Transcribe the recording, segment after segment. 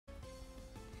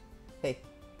Hey,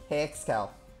 hey, Xcal.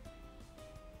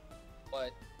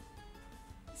 But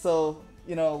So,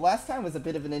 last time was a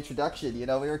bit of an introduction. We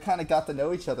were kind of got to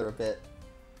know each other a bit.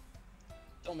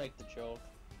 don't make the joke.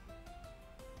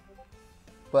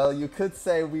 Well, you could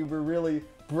say we were really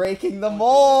breaking the Don't do it.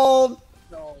 mold.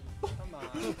 No, come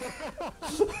on.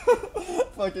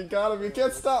 Fucking got him. You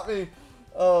can't stop me.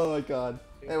 Oh my god.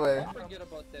 Anyway, I'll forget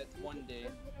about that one day.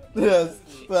 yes.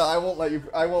 Hopefully, Well, I won't let you.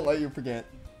 I won't let you forget.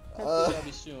 hopefully that'll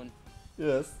be soon.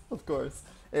 Yes, of course.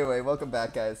 Anyway, welcome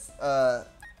back, guys.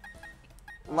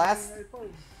 Last. I probably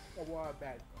a while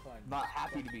back fun. Not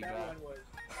happy to be that back. one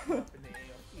was up in the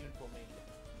air, even for me.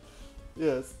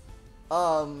 Yes.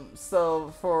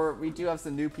 So we do have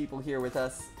some new people here with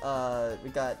us. We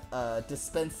got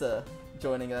Dispensa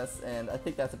joining us, and I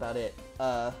think that's about it.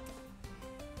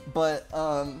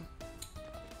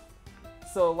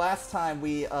 So last time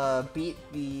we beat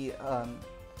the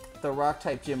rock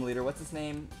type gym leader. What's his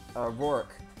name?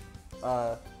 Rourke.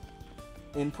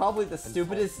 In probably the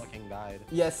stupidest. Soul fucking died.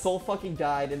 Yes, Soul fucking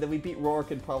died, and then we beat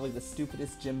Rourke in probably the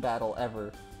stupidest gym battle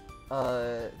ever.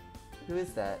 Who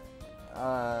is that?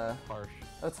 Harsh.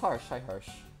 Oh, it's Harsh. Hi, Harsh.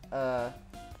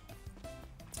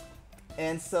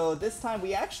 And so this time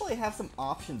we actually have some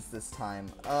options this time.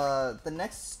 The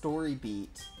next story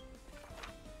beat.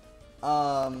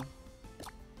 Oh,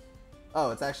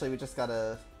 it's actually, we just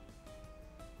gotta...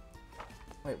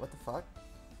 Wait, what the fuck?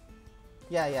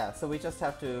 Yeah, so we just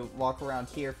have to walk around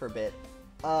here for a bit.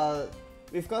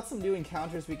 We've got some new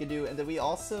encounters we could do, and then we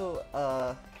also,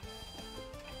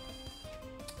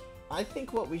 I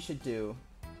think what we should do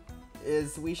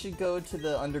is we should go to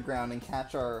the underground and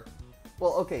catch our...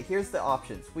 Well, okay, here's the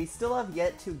options. We still have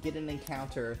yet to get an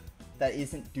encounter that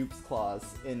isn't Dupe's Claws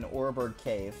in Oreburg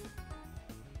Cave.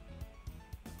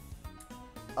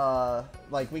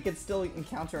 Like, we could still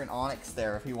encounter an Onyx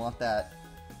there if we want that.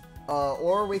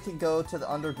 Or we could go to the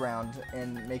underground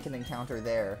and make an encounter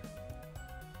there.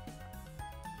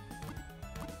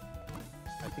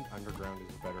 I think underground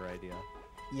is a better idea.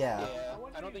 Yeah. Yeah,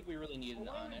 I don't think we really need an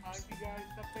I Onyx. you guys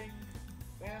something.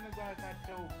 And the guys not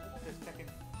till the second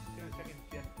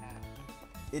gym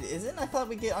pass. It isn't? I thought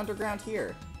we'd get underground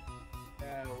here.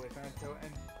 No, it's not until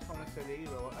and honestly,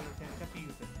 will understand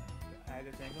confusion. I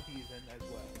understand confusion as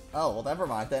well. Oh, well, never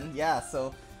mind then. Yeah,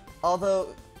 so...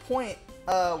 Although,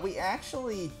 we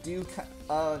actually do...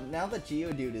 now that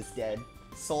Geodude is dead,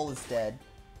 Soul is dead,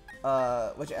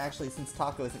 which actually, since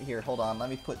Taco isn't here, hold on, let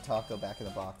me put Taco back in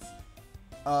the box.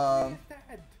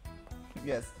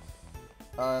 Yes.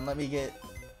 Let me get...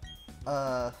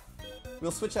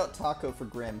 we'll switch out Taco for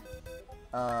Grim.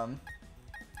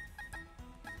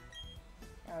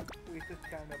 We just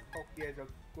kind of hope there's a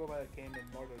robot that came in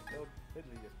more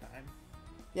fiddly this time.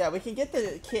 Yeah, we can get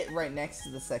the kit right next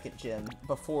to the second gym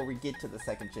before we get to the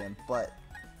second gym, but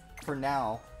for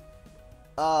now,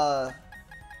 Do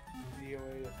you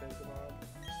already say tomorrow?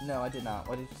 no, I did not.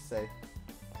 What did you say?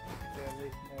 There at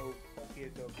least no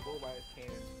there's a robot that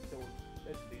came in so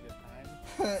fiddly this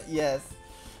time. Yes,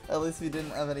 at least we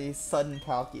didn't have any sudden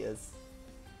Palkias.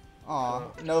 Aw,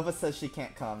 Nova says she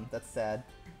can't come. That's sad.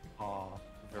 Aw,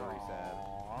 very sad.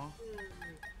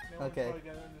 No one's Okay. probably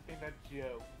gonna understand that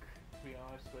joke. To be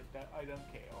honest with that, I don't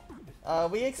care.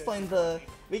 We explained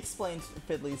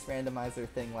Fiddly's randomizer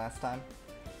thing last time.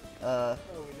 Oh,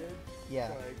 we did? Yeah.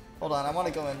 Sorry. Hold on, I want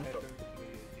to go in. I haven't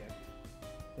completed it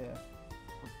yet. Yeah.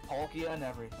 Palkia and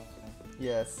everything.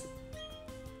 Yes.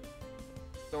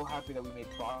 So happy that we made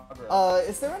progress.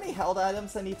 Is there any held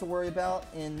items I need to worry about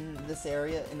in this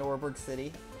area in Orberg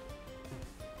City?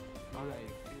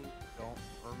 Don't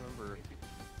remember.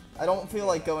 I don't feel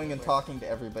like going and talking to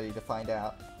everybody to find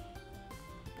out.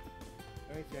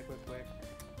 Let me check real quick.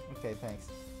 Okay, thanks.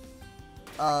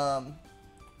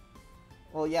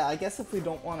 Well, yeah, I guess if we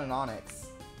don't want an Onyx,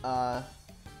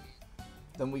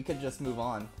 then we could just move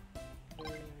on.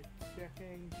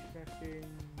 Checking.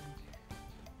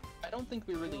 I don't think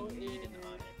we really need an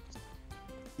Onyx.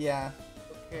 Yeah.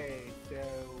 Okay, so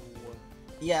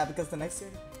Yeah, because the next...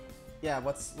 Yeah,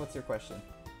 what's your question?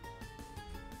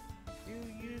 do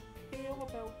you care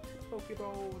about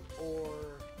Pokeballs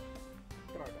or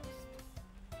Stardust?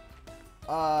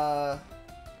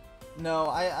 No,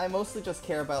 I mostly just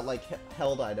care about, like,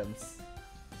 held items.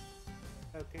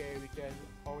 Okay, because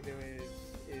all there is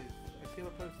a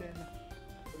Killer Person,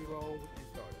 Pokeball, and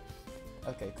Stardust.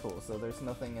 Okay, cool, so there's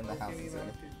nothing in the Okay, houses now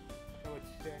here. I would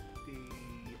check the...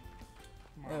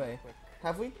 Anyway,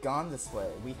 have we gone this way?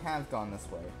 We have gone this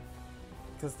way.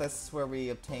 Because this is where we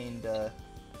obtained,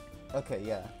 Okay,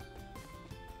 yeah.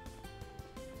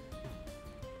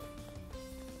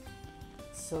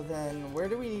 So then, where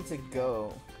do we need to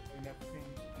go? There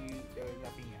is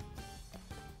nothing else.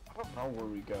 I don't know where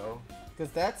we go.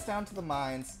 Because that's down to the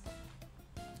mines.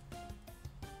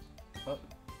 Oh.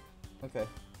 Okay.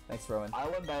 Thanks, Rowan. I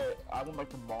went back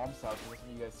to Mom's house, and that's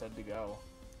when you guys said to go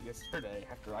yesterday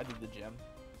after I did the gym.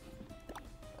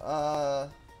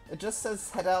 It just says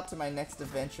head out to my next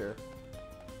adventure.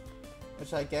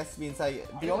 Which I guess means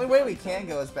the only way we can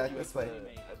go is back this way.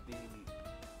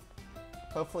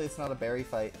 Hopefully it's not a berry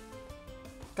fight.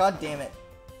 God damn it.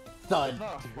 Thud.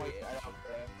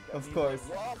 Of course.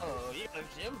 Whoa, you have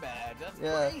a gym badge. That's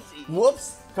Yeah. crazy.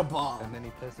 Whoops. Kabam. And then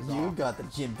he pisses You off. got the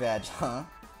gym badge, huh?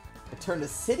 Eterna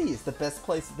City is the best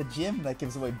place at the gym that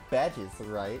gives away badges,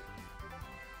 right?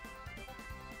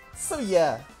 So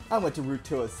yeah, I went to Route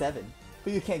 207,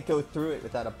 but you can't go through it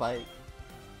without a bike.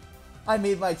 I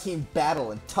made my team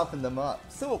battle and toughen them up,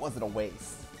 so it wasn't a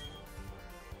waste.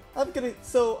 I'm going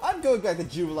back to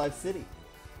Jubilife City.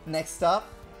 Next stop,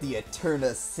 the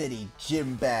Eterna City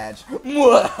Gym Badge.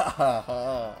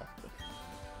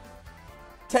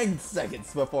 10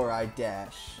 seconds before I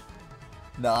dash.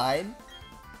 9.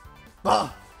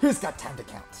 Bah! Who's got time to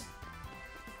count?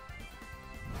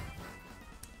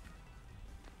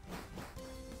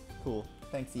 Cool.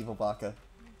 Thanks, Evil Baka.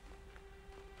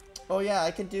 Oh yeah,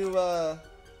 I can do,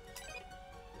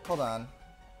 hold on.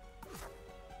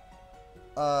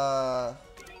 We'll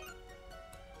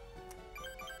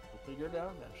figure it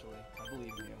out eventually. I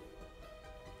believe in you.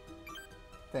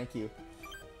 Thank you.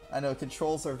 I know,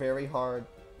 controls are very hard.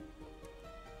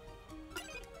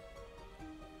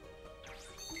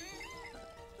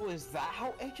 Oh, is that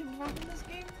how agents work in this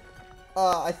game?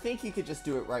 I think you could just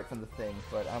do it right from the thing,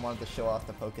 but I wanted to show off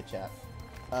the Pokechat.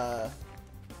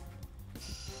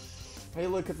 Hey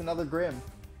look, it's another Grim.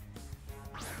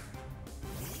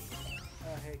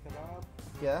 Hey, Kebab.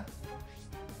 Yeah?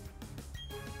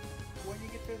 When you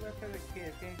get to the left of the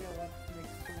kid, can you go left and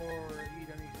explore or eat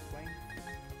any strength?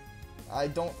 I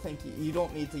don't think you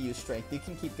don't need to use strength. You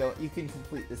can keep going. You can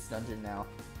complete this dungeon now.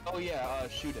 Oh yeah,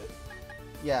 shoot it.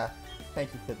 Yeah.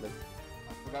 Thank you, Fiddler. I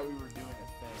forgot we were doing a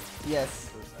thing Yes.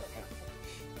 for a second.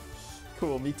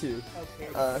 Cool, me too. Okay,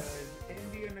 because in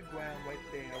the underground right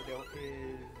there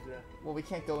is Well, we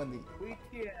can't go in the... 3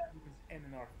 TMs and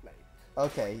an North Plate.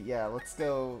 Okay, yeah, let's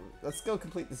go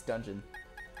complete this dungeon.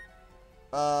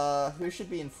 Who should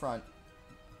be in front?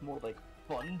 More like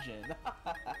Bungeon.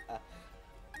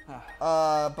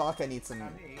 Baka needs some...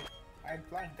 Not me. I'm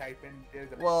flying type and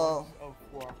there's a Well- bunch of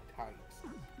rock types.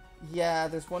 Yeah,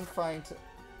 there's one fine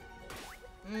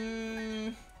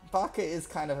Baka is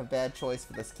kind of a bad choice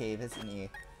for this cave, isn't he?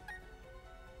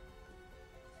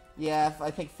 Yeah,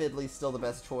 I think Fiddly's still the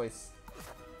best choice.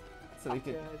 So we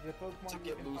could... The Pokemon To you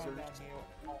get can find losers. down here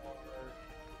are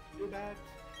Zubat,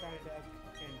 Psyduck,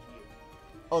 and Mew.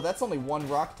 Oh, that's only one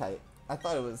rock type. I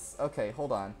thought it was... Okay,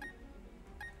 hold on.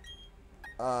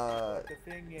 The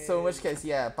thing is... So in which case,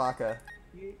 yeah, Baka.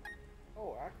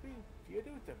 Oh, actually,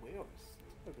 Geodude's the rarest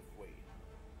of the 3.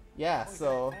 Yeah, Only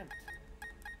so... 10%.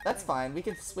 That's fine. We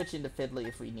can switch into Fiddly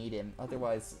if we need him.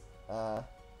 Otherwise,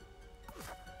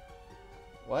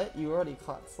 What? You already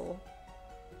caught Soul?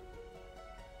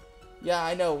 Yeah,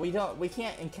 I know. We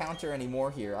can't encounter any more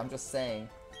here. I'm just saying.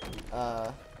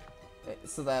 So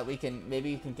that we can...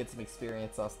 Maybe we can get some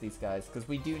experience off these guys. Because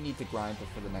we do need to grind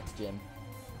before the next gym.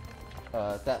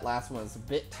 That last one was a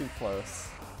bit too close.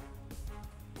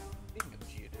 Speaking of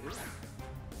Geodude.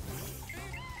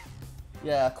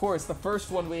 Yeah, of course, the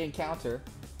first one we encounter.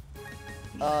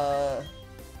 Oh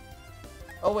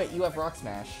wait, you have Rock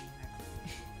Smash.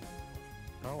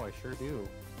 Oh, I sure do.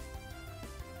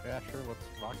 Yeah, sure, let's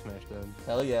rock smash then.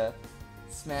 Hell yeah.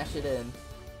 Smash it in.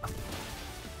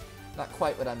 Not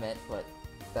quite what I meant, but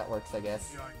that works, I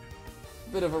guess.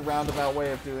 Bit of a roundabout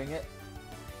way of doing it.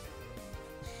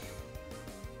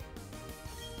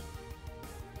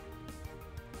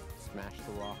 Smash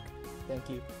the rock. Thank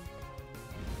you.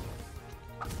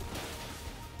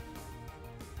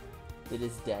 It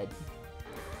is dead.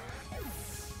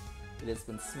 It has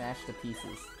been smashed to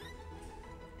pieces.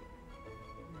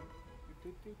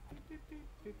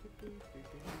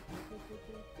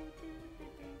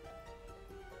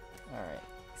 Alright,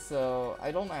 so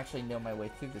I don't actually know my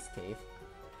way through this cave.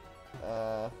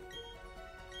 God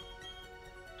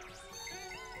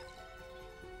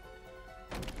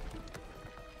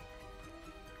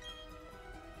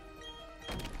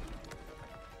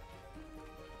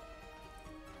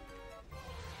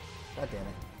damn it.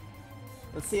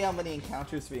 Let's see how many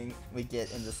encounters we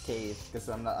get in this cave, because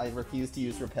I refuse to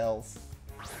use repels.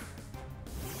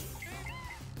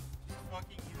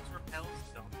 Fucking use repels,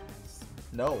 dumbass.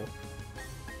 No. Okay.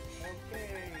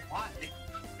 Why?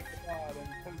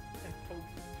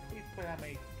 Please put how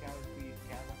many counters we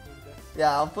count with this.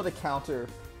 Yeah, I'll put a counter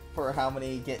for how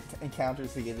many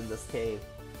encounters we get in this cave.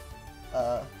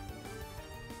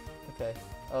 Okay.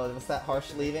 Oh, was that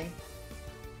Harsh leaving?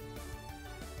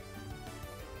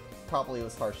 Probably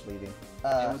was Harsh leaving. It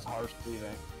was harsh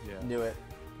leaving. Yeah. Knew it.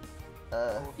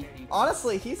 Okay.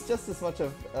 Honestly, he's just as much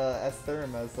of as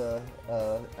Therm as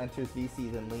enters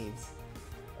VC than leaves.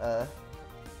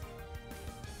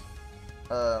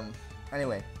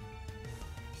 Anyway.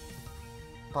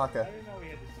 I Baka. didn't know we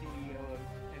had the CEO of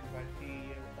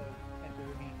NYC of Enter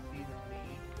VC than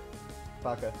me.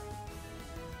 Baka.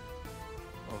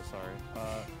 Oh, sorry.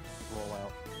 Roll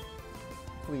out.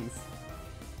 Please.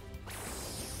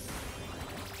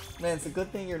 Man, it's a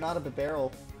good thing you're not a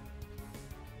barrel.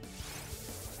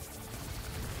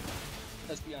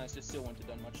 Let's be honest, it still wouldn't have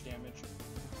done much damage.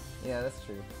 Yeah, that's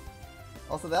true.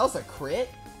 Also, that was a crit?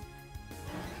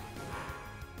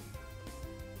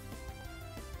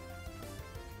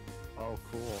 Oh,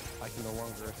 cool. I can no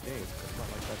longer escape. It's not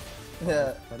like that's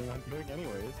Yeah, planning on doing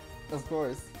anyways. of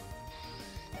course.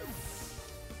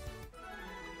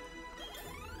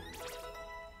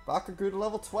 Baka grew to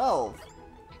level 12.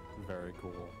 Very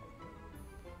cool.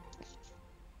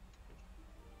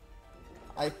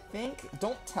 I think,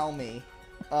 don't tell me,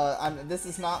 this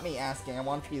is not me asking, I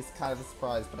want it to be as kind of a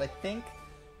surprise, but I think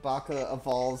Baka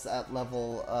evolves at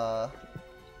level,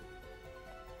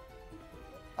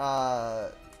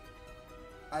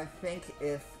 I think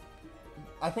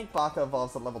Baka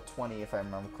evolves at level 20 if I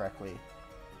remember correctly.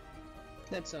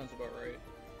 That sounds about right.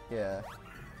 Yeah.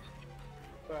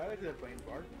 But I like the brain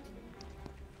part.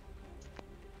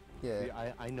 Yeah. See,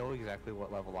 I know exactly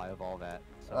what level I evolve at.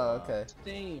 So, Oh, okay.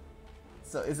 Dang.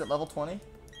 So, is it level 20?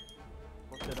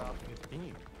 Look it up.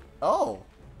 15. Oh!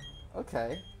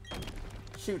 Okay.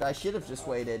 Shoot, I should have just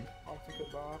waited. I'll take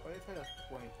it off. I just had a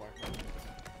brain part.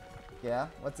 Yeah?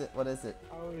 What is it?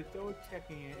 I was double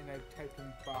checking it and I typed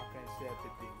in Baka instead of the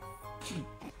D.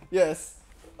 Yes!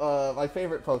 My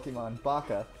favorite Pokemon,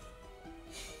 Baka.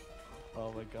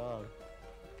 Oh my god.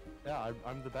 Yeah,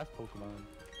 I'm the best Pokemon.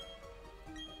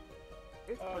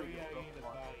 It's oh yeah, you need a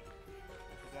bike. I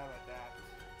forgot about that.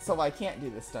 So I can't do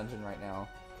this dungeon right now.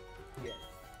 Yes.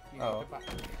 You Oh. need the bike.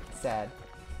 Sad.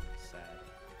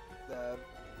 Sad.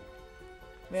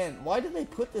 Man, why did they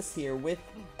put this here with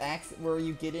where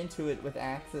you get into it with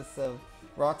access of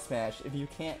Rock Smash if you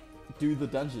can't do the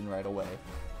dungeon right away?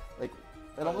 Like,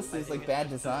 it almost I seems think like it's bad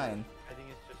just design. I think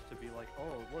it's just to be like,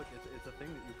 oh look, it's a thing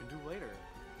that you can do later.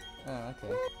 Oh,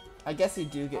 okay. I guess you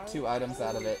do get 2 items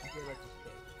out of it. You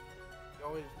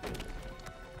always do.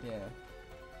 Yeah.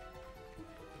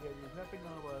 Yeah, there's nothing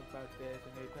novel about this,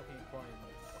 and there's nothing important in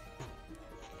this.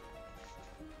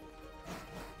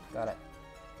 Got it.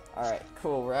 Alright,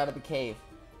 cool, we're out of the cave.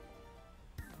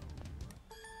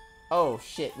 Oh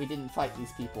shit, we didn't fight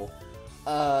these people.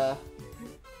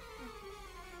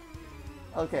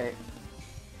 Okay.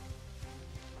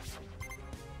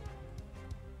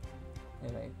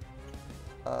 Anyway.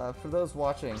 For those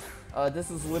watching,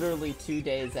 this is literally 2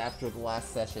 days after the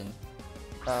last session.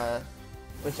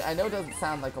 Which I know doesn't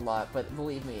sound like a lot, but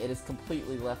believe me, it has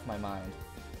completely left my mind,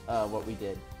 what we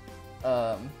did.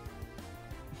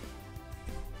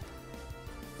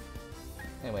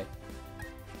 Anyway.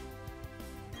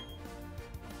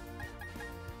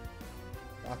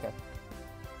 Okay.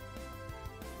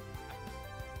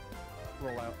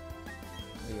 Roll out.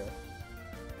 There you go.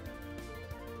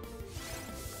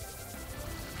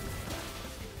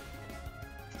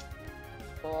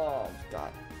 Oh,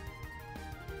 God.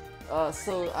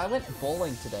 So I went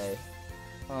bowling today.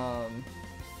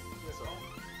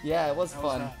 Yeah, it was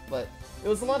fun, but it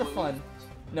was a lot of fun.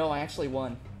 No, I actually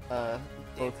won.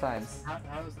 Both times. How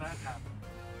does that happen?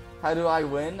 How do I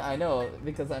win? I know,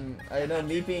 because I know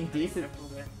me being decent.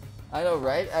 I know,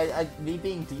 right? Me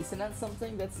being decent at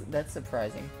something, that's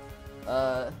surprising.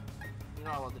 You're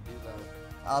not allowed to do that.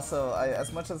 Also,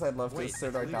 as much as I'd love to Wait, assert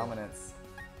it's our legal. dominance.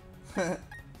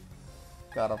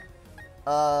 Got him.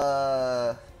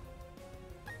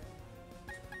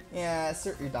 Yeah,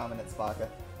 assert your dominance, Baka.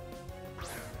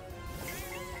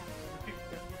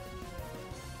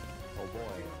 Oh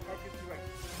boy. How could you, like,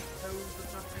 pose or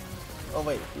something? Oh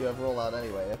wait, you have rollout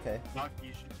anyway, okay. Not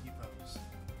you should T-pose.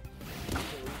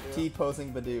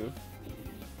 T-posing Badoo.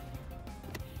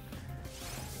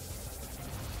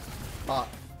 Ah,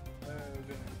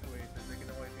 Goodness, wait, I can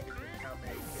only think of how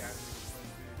many gases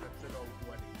that's an old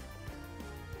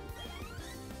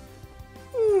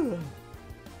 20.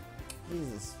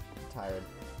 Jesus, I'm tired.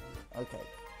 Okay.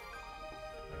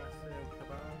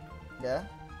 Kebab. Yeah?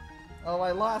 Oh,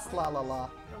 I lost La La La. I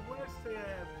want to say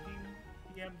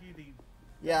PMDD.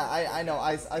 Yeah, I know,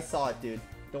 I saw it, dude.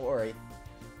 Don't worry.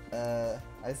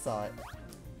 I saw it.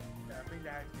 think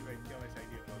that has to be like the honest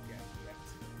idea of yeah,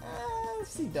 yes.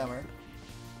 See dumber.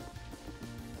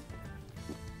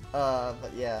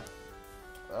 But yeah.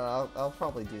 I'll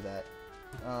probably do that.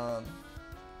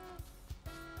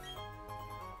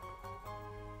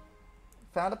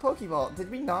 Found a Pokeball. Did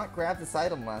we not grab this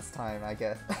item last time? I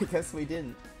guess. I guess we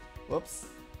didn't. Whoops.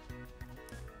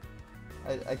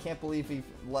 I can't believe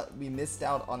we missed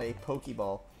out on a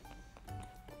Pokeball.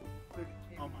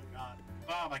 Oh my god.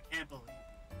 Bob, I can't believe.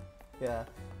 Yeah.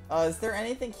 Is there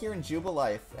anything here in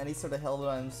Jubilife? Any sort of held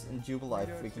items in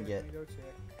Jubilife we can get?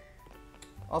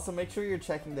 Also, make sure you're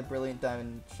checking the Brilliant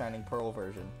Diamond Shining Pearl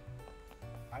version.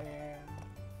 I am.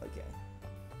 Okay.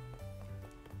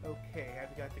 Okay, have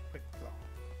you got the quick claw?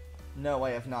 No,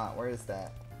 I have not. Where is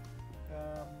that?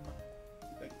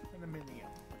 Like in a million.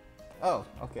 Oh,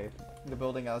 okay. The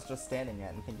building I was just standing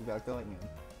at and thinking about going in.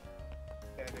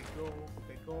 Yeah, they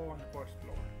go on the first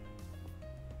floor.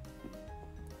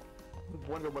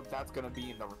 Wonder what that's gonna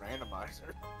be in the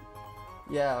randomizer.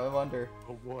 Yeah, I wonder.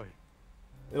 Oh boy.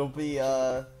 It'll be,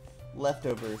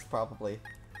 leftovers, probably.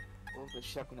 We'll have to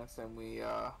check next time we,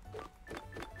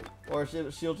 Or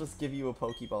she'll just give you a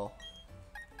Pokeball.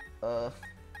 I'll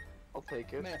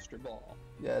take it. Master Ball.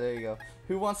 Yeah, there you go.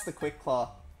 Who wants the Quick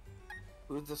Claw?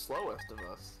 Who's the slowest of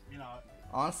us? You know,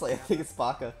 Honestly, I think it's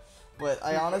Baka. But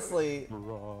I honestly...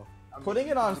 Raw. Putting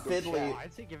it on who's a good Fiddly- shot?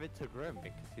 I'd say give it to Grim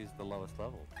because he's the lowest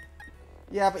level.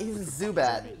 Yeah, but he's a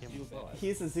Zubat. Zubat.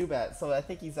 He's a Zubat, so I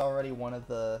think he's already one of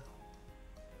the...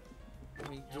 I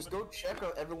mean, just go check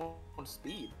out everyone's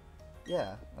speed.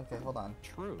 Yeah, okay, hold on.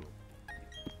 True.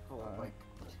 Oh, like,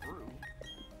 true.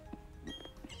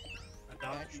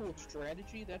 Actual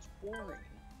strategy? That's boring.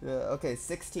 Yeah, okay,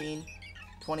 16,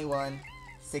 21,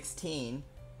 16,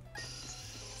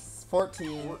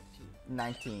 14,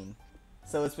 19.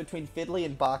 So it's between Fiddly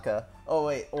and Baka. Oh,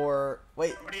 wait,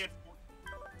 wait, already at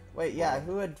yeah,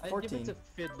 who had I'd 14? give it to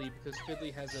Fiddly because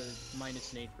Fiddly has a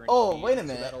minus nature. Oh, speed, wait a so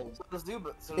minute. that'll- So does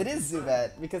Zubat. So It does is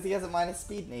Zubat, because he has a minus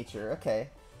speed nature, okay.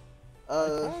 I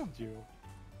told you.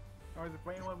 Or the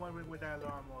brain one wondering where that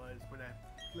alarm was for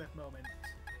that split moment.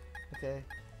 Okay,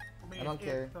 I mean, I don't it's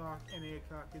care. 8 o'clock, and 8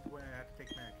 o'clock is when I have to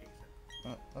take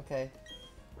medication. okay.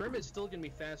 Grim is still gonna be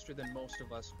faster than most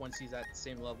of us once he's at the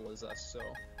same level as us, so...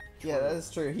 Yeah, that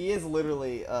is true. He is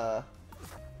literally,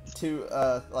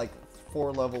 like,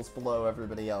 4 levels below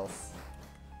everybody else.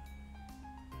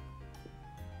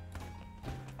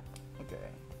 Okay.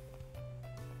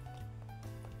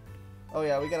 Oh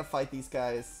yeah, we gotta fight these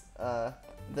guys.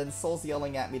 Then Soul's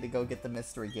yelling at me to go get the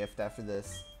mystery gift after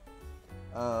this.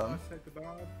 Said to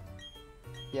Bob,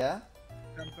 Yeah?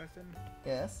 dumb question,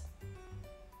 Yes?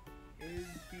 is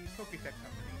the Poketech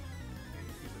company in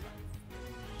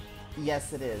Jubilife?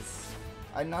 Yes, it is.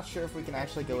 I'm not sure if we can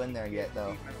actually go in there yet,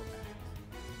 though.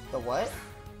 The what?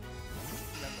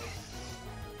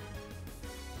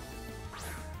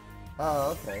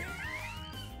 Oh, okay.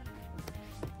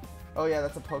 Oh yeah,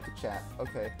 that's a Pokechat.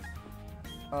 Okay.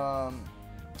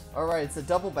 Alright, it's a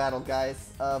double battle,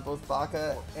 guys. Both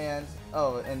Baka and...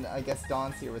 Oh, and I guess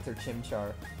Dawn's here with her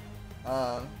Chimchar.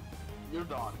 You're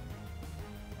Dawn.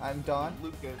 I'm Dawn?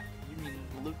 Lucas. You mean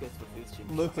Lucas with his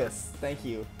chimp. Lucas, thank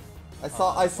you. I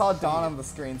saw Dawn on the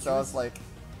screen, so I was like...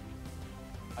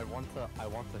 I want to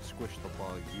squish the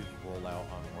bug. You roll out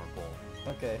on Orbital.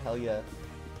 Okay, hell yeah.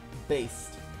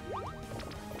 Based.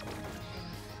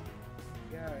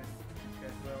 Yeah,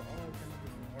 because, well, all of them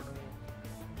is mortal.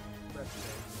 Let's say.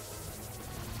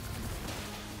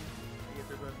 I guess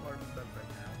they're both mortal stuff right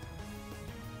now.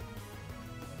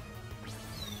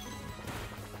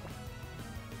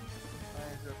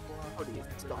 What do you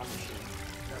stop machine?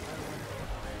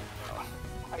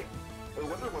 I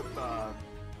wonder what the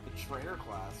trainer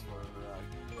class for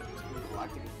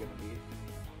Galactic is gonna be.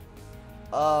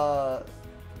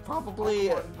 Probably...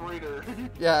 Pokemon breeder.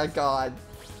 Yeah, God.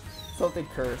 Something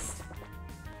cursed.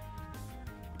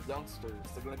 Youngsters.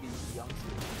 They're gonna be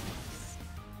youngsters.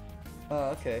 Oh,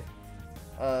 okay.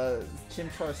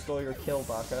 Chimchar stole your kill,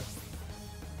 Baka.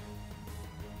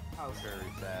 How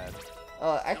Very sad.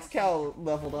 Xcal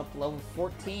leveled up to level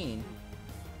 14.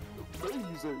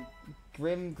 amazing.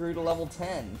 Grim grew to level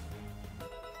 10.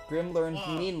 Grim learned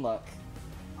Mean Luck.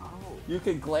 Oh. You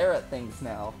can glare at things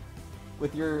now.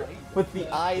 With the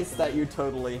eyes that you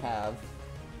totally have.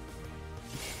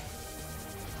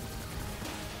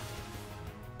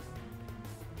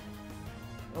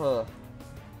 Ugh.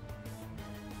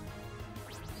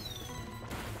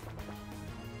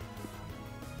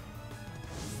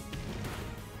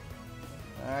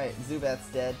 Alright, Zubat's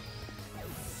dead.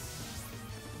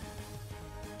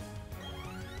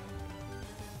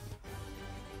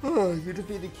 You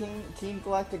defeated Team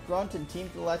Galactic Grunt and Team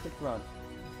Galactic Grunt.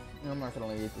 I'm not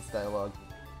gonna read this dialogue.